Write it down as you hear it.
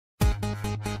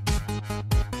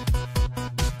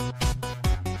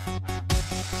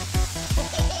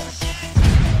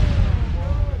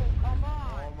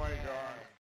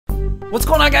What's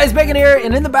going on, guys? Bacon here,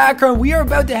 and in the background we are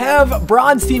about to have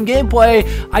bronze team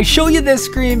gameplay. I show you this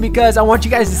screen because I want you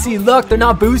guys to see, look, they're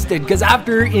not boosted, because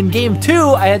after in game 2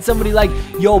 I had somebody like,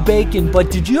 yo Bacon,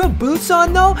 but did you have boots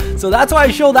on though? So that's why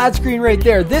I show that screen right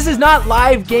there. This is not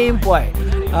live gameplay.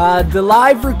 The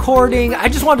live recording, I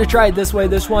just wanted to try it this way.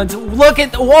 This one's, look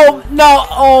at, whoa, no,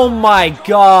 oh my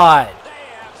god.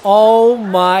 Oh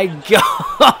my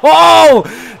god.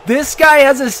 Oh! This guy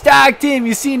has a stacked team.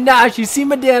 You see Nash, you see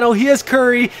Medano, he has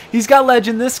Curry, he's got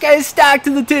Legend. This guy is stacked to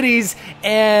the titties,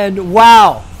 and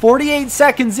wow, 48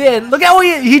 seconds in. Look how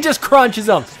he just crunches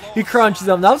them. He crunches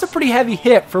them. That was a pretty heavy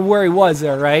hit for where he was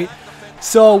there, right?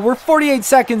 So we're 48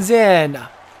 seconds in.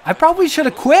 I probably should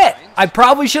have quit.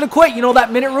 You know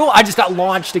that minute rule? I just got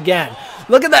launched again.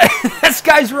 Look at that. This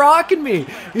guy's rocking me.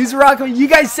 He's rocking me. You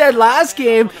guys said last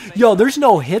game, yo, there's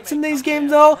no hits in these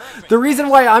games, though. The reason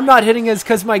why I'm not hitting is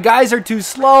because my guys are too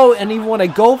slow, and even when I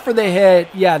go for the hit,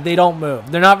 yeah, they don't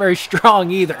move. They're not very strong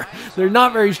either. They're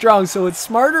not very strong, so it's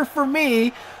smarter for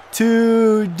me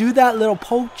to do that little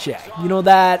poke check. You know,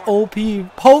 that OP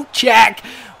poke check.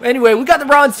 Anyway, we got the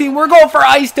bronze team. We're going for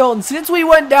ICETILT, and since we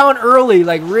went down early,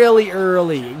 like really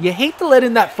early, you hate to let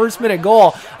in that first minute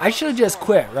goal. I should have just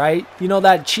quit, right? You know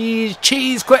that cheese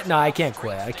quit? No, I can't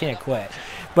quit.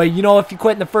 But you know, if you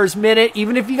quit in the first minute,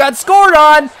 even if you got scored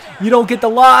on, you don't get the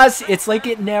loss. It's like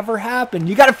it never happened.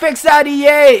 You got to fix that,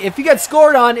 EA. If you get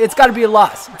scored on, it's got to be a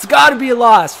loss. It's got to be a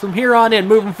loss from here on in,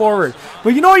 moving forward.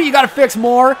 But you know what you got to fix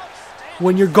more?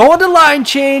 When you're going to line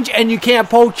change and you can't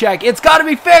poke check, it's got to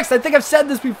be fixed. I think I've said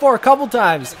this before a couple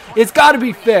times. It's got to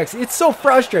be fixed. It's so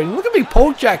frustrating. Look at me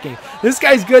poke checking. This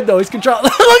guy's good though. He's controlling.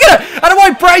 Look at it. Out of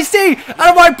my pricey.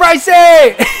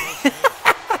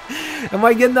 Am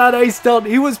I getting that ICETILT?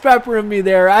 He was peppering me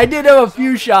there. I did have a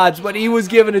few shots, but he was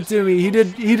giving it to me. He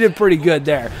did pretty good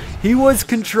there. He was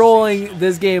controlling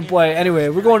this gameplay. Anyway,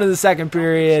 we're going to the second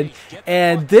period,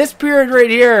 and this period right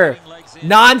here,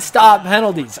 non-stop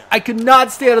penalties. I could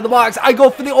not stay out of the box. I go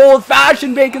for the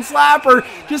old-fashioned bacon slapper,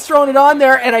 just throwing it on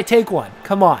there, and I take one.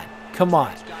 Come on.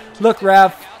 Look,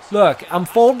 ref. Look, I'm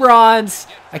full bronze.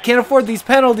 I can't afford these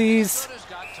penalties.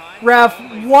 Ref,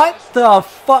 what the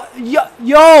fuck?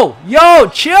 Yo,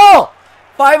 chill.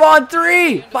 5 on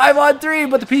 3,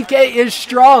 but the PK is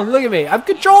strong. Look at me. I'm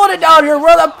controlling it down here.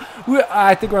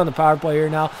 I think we're on the power play here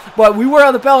now, but we were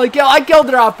on the penalty kill. I killed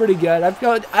it off pretty good.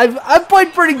 I've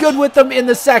played pretty good with them in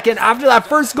the second. After that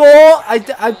first goal,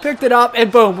 I picked it up,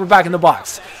 and boom, we're back in the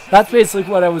box. That's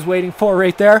basically what I was waiting for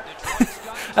right there.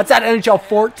 That's that NHL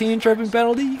 14 tripping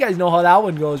penalty. You guys know how that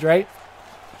one goes, right?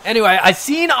 Anyway, I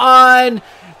seen on...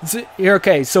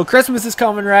 Okay, so Christmas is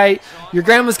coming, right? Your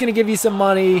grandma's going to give you some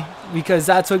money because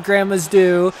that's what grandmas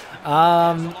do.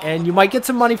 And you might get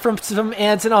some money from some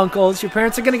aunts and uncles. Your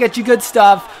parents are going to get you good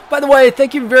stuff. By the way,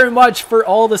 thank you very much for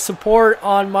all the support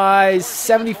on my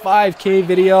 75K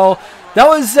video.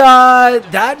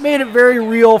 That made it very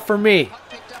real for me.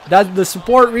 The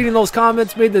support, reading those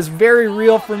comments, made this very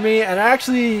real for me. And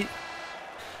actually,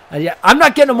 I'm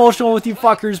not getting emotional with you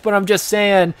fuckers, but I'm just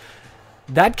saying...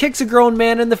 that kicks a grown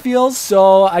man in the feels,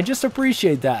 so I just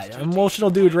appreciate that. I'm an emotional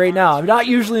dude right now. I'm not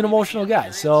usually an emotional guy,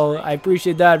 so I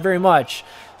appreciate that very much.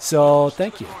 So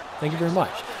thank you. Thank you very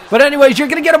much. But anyways, you're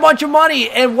going to get a bunch of money,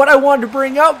 and what I wanted to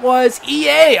bring up was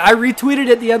EA. I retweeted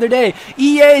it the other day.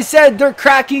 EA said they're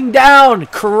cracking down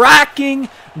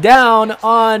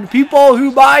on people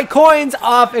who buy coins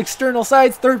off external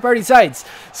sites, third-party sites.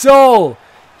 So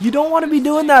you don't want to be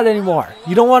doing that anymore.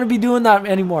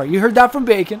 You heard that from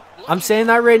Bacon. I'm saying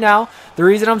that right now. The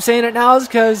reason I'm saying it now is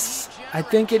because I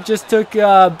think it just took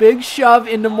a big shove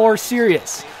into more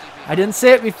serious. I didn't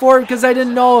say it before because I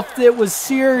didn't know if it was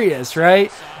serious,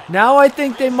 right? Now I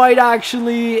think they might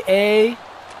actually, A,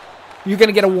 you're going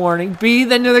to get a warning. B,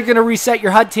 then they're going to reset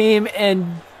your HUT team.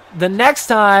 And the next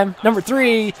time, number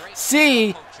 3,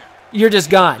 C, you're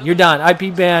just gone. You're done.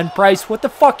 IP ban. Price, what the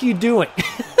fuck are you doing?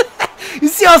 You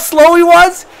see how slow he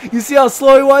was?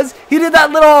 He did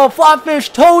that little flopfish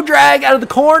toe drag out of the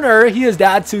corner. He has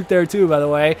Datsyuk there too, by the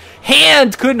way.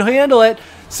 Hand couldn't handle it.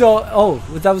 So, oh,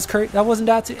 that was Kurt. That wasn't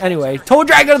Datsyuk. Anyway, toe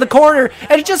drag out of the corner,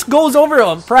 and it just goes over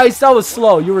him. Price, that was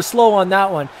slow. You were slow on that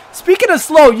one. Speaking of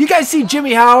slow, you guys see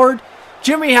Jimmy Howard?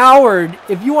 Jimmy Howard,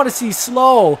 if you want to see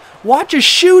slow, watch a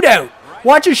shootout.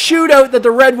 Watch a shootout that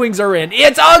the Red Wings are in.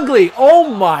 It's ugly. Oh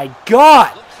my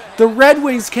God. The Red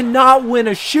Wings cannot win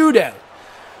a shootout.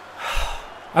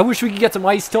 I wish we could get some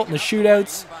ICETILT in the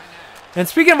shootouts. And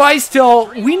speaking of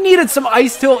ICETILT, we needed some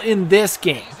ICETILT in this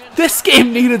game. This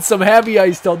game needed some heavy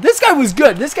ICETILT. This guy was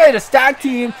good. This guy had a stacked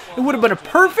team. It would have been a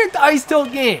perfect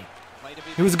ICETILT game.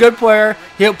 He was a good player.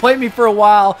 He outplayed me for a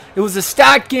while. It was a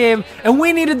stat game, and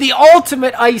we needed the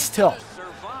ultimate ice tilt.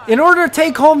 In order to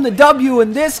take home the W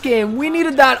in this game, we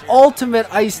needed that ultimate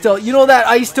ice tilt. You know, that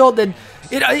ice tilt that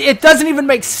it doesn't even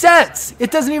make sense.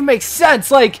 It doesn't even make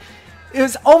sense. Like, it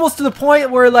was almost to the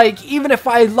point where, like, even if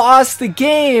I lost the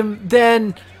game,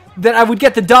 then I would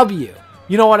get the W.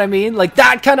 You know what I mean? Like,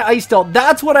 that kind of ice tilt.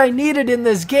 That's what I needed in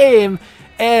this game.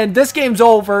 And this game's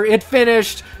over. It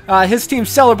finished. His team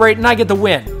celebrate, and I get the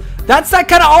win. That's that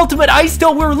kind of ultimate ice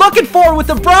tilt we were looking for with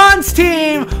the bronze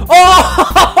team.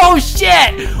 Oh,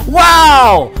 shit.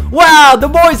 Wow. Wow. The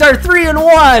boys are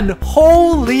 3-1.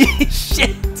 Holy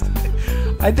shit.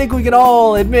 I think we can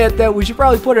all admit that we should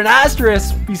probably put an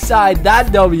asterisk beside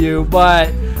that W, but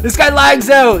this guy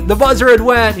lags out. The buzzer had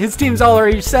went. His team's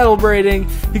already celebrating.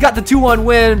 He got the 2-1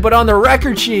 win, but on the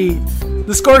record sheet,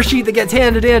 the score sheet that gets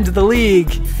handed in to the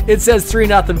league, it says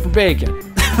 3-0 for Bacon.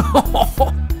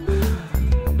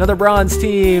 Another bronze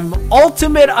team,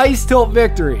 ultimate ice tilt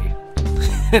victory.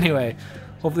 Anyway,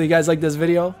 hopefully you guys like this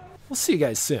video. We'll see you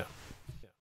guys soon.